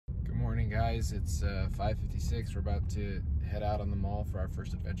guys, it's 5:56. We're about to head out on the mall for our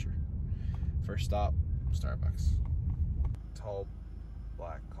first adventure. First stop, Starbucks. Tall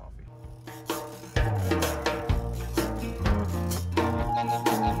black coffee.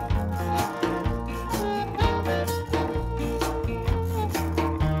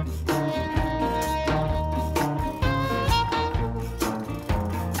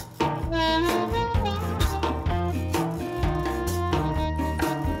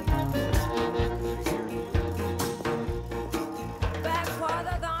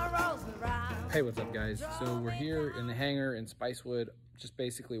 Hey, what's up guys? So we're here in the hangar in Spicewood, just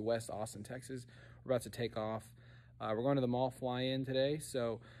basically West Austin, Texas. We're about to take off. We're going to the mall fly-in today,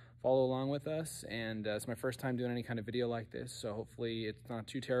 so follow along with us. And it's my first time doing any kind of video like this, so hopefully it's not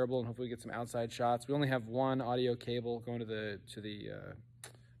too terrible and hopefully we get some outside shots. We only have one audio cable going to the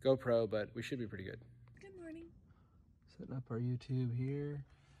GoPro, but we should be pretty good. Good morning. Setting up our YouTube here.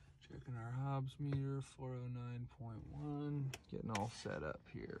 Checking our Hobbs meter, 409.1. Getting all set up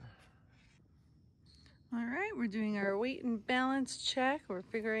here. All right, we're doing our weight and balance check. We're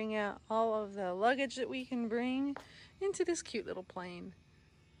figuring out all of the luggage that we can bring into this cute little plane.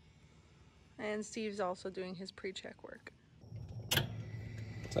 And Steve's also doing his pre-check work.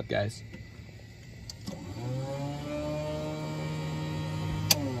 What's up, guys?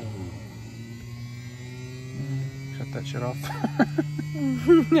 Shut that shit off.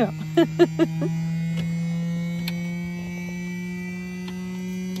 No.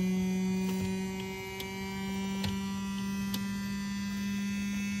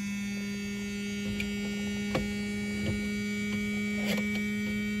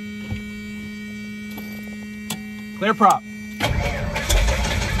 Clear prop.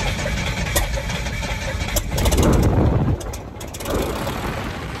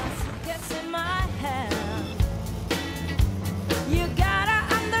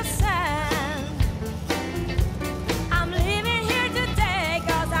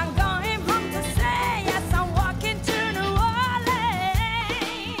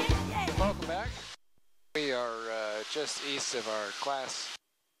 We are just east of our class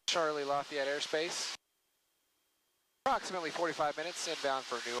Charlie Lafayette airspace. Approximately 45 minutes inbound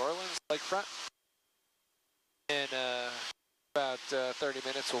for New Orleans lakefront. In about 30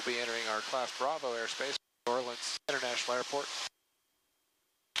 minutes we'll be entering our class Bravo airspace, New Orleans International Airport.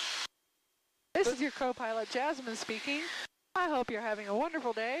 This is your co-pilot Jasmine speaking. I hope you're having a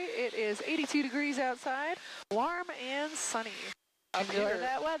wonderful day. It is 82 degrees outside, warm and sunny. Enjoy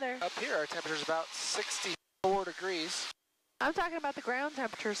that weather. Up here our temperature is about 64 degrees. I'm talking about the ground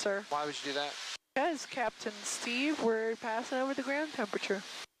temperature, sir. Why would you do that? Because Captain Steve, we're passing over the ground temperature.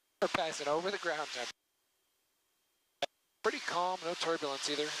 We're passing over the ground temperature. Pretty calm, no turbulence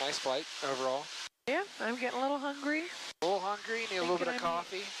either. Nice flight overall. Yeah, I'm getting a little hungry. A little hungry, need a little bit of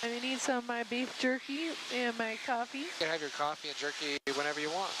coffee. I need some of my beef jerky and my coffee. You can have your coffee and jerky whenever you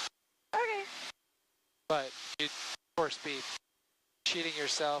want. Okay. But you'd, of course, be cheating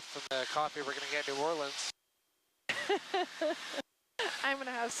yourself from the coffee we're going to get in New Orleans. I'm going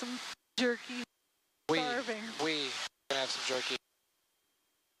to have some jerky. We gonna have some jerky.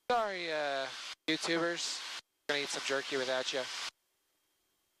 Sorry, YouTubers, we're gonna eat some jerky without you.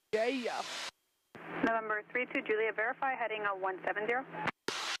 Yeah. November 32 Juliet, verify heading 170.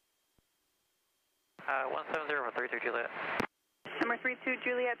 170 for 32 Juliet. Number 32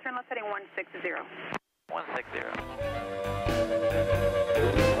 Juliet, turn left heading 160. 160.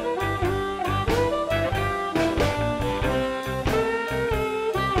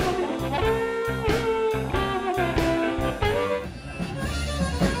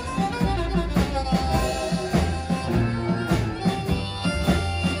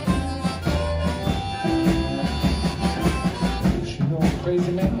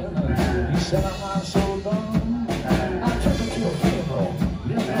 Crazy man, he said I'm not so dumb. I took him to a funeral.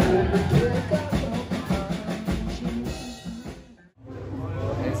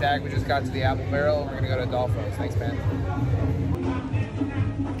 Hey Zach, we just got to the Apple Barrel and we're gonna go to Adolfo's. Thanks, man.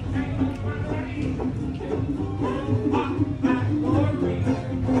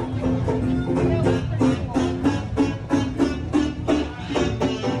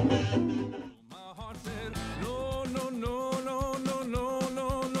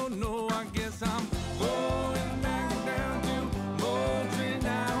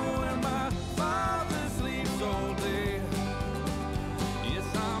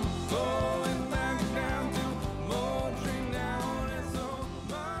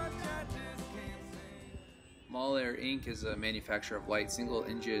 Maule Air Inc. is a manufacturer of light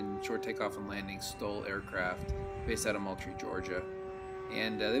single-engine short takeoff and landing STOL aircraft based out of Moultrie, Georgia.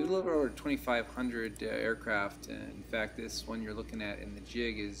 And they've delivered over 2,500 aircraft. In fact, this one you're looking at in the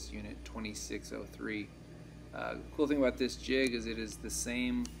jig is Unit 2603. Cool thing about this jig is it is the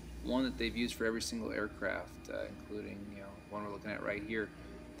same one that they've used for every single aircraft, including one we're looking at right here.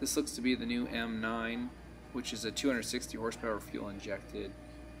 This looks to be the new M9, which is a 260 horsepower fuel injected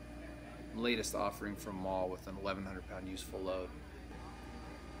latest offering from Maule with an 1,100 pound useful load.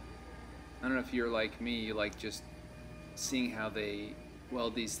 I don't know if you're like me, you like just seeing how they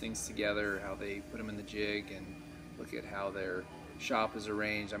weld these things together, how they put them in the jig, and look at how their shop is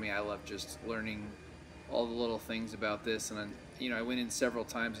arranged. I mean, I love just learning all the little things about this, and then, I went in several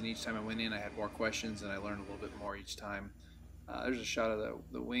times, and each time I went in I had more questions and I learned a little bit more each time. There's a shot of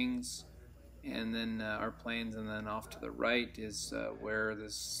the wings and then our planes, and then off to the right is where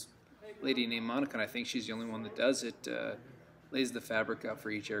this lady named Monica, and I think she's the only one that does it, lays the fabric out for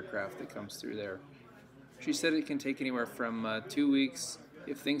each aircraft that comes through there. She said it can take anywhere from 2 weeks.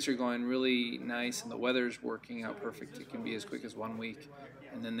 If things are going really nice and the weather's working out perfect, it can be as quick as 1 week.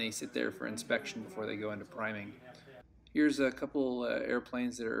 And then they sit there for inspection before they go into priming. Here's a couple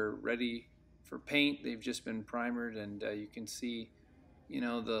airplanes that are ready for paint. They've just been primered, and you can see,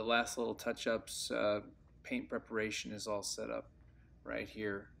 the last little touch-ups. Paint preparation is all set up right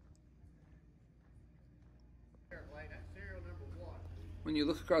here. When you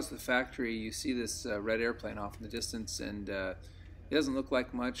look across the factory, you see this red airplane off in the distance, and it doesn't look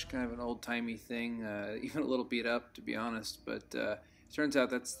like much, kind of an old-timey thing, even a little beat up, to be honest, but it turns out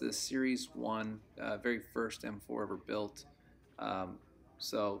that's the Series 1, very first M4 ever built.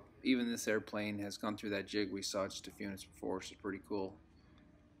 So even this airplane has gone through that jig we saw just a few minutes before, which is pretty cool.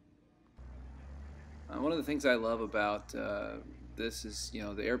 One of the things I love about this is,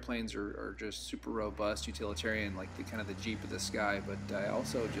 the airplanes are just super robust, utilitarian, like the kind of the Jeep of the sky, but I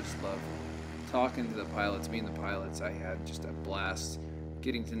also just love talking to the pilots, meeting the pilots. I had just a blast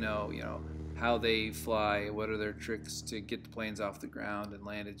getting to know, how they fly, what are their tricks to get the planes off the ground and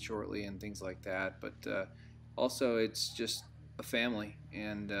landed shortly and things like that. But also it's just a family,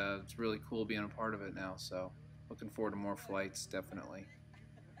 and it's really cool being a part of it now, so looking forward to more flights, definitely.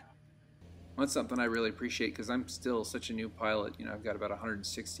 That's something I really appreciate because I'm still such a new pilot. I've got about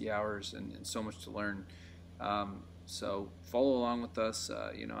 160 hours and so much to learn. So follow along with us.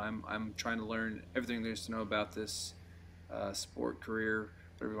 I'm trying to learn everything there is to know about this sport, career,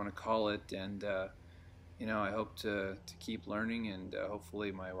 whatever you want to call it. And I hope to keep learning, and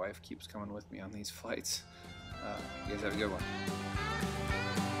hopefully my wife keeps coming with me on these flights. You guys have a good one.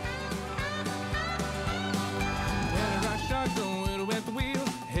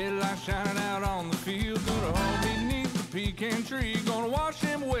 Headlights shining out on the field, gonna hold beneath the pecan tree, gonna watch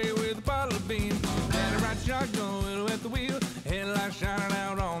him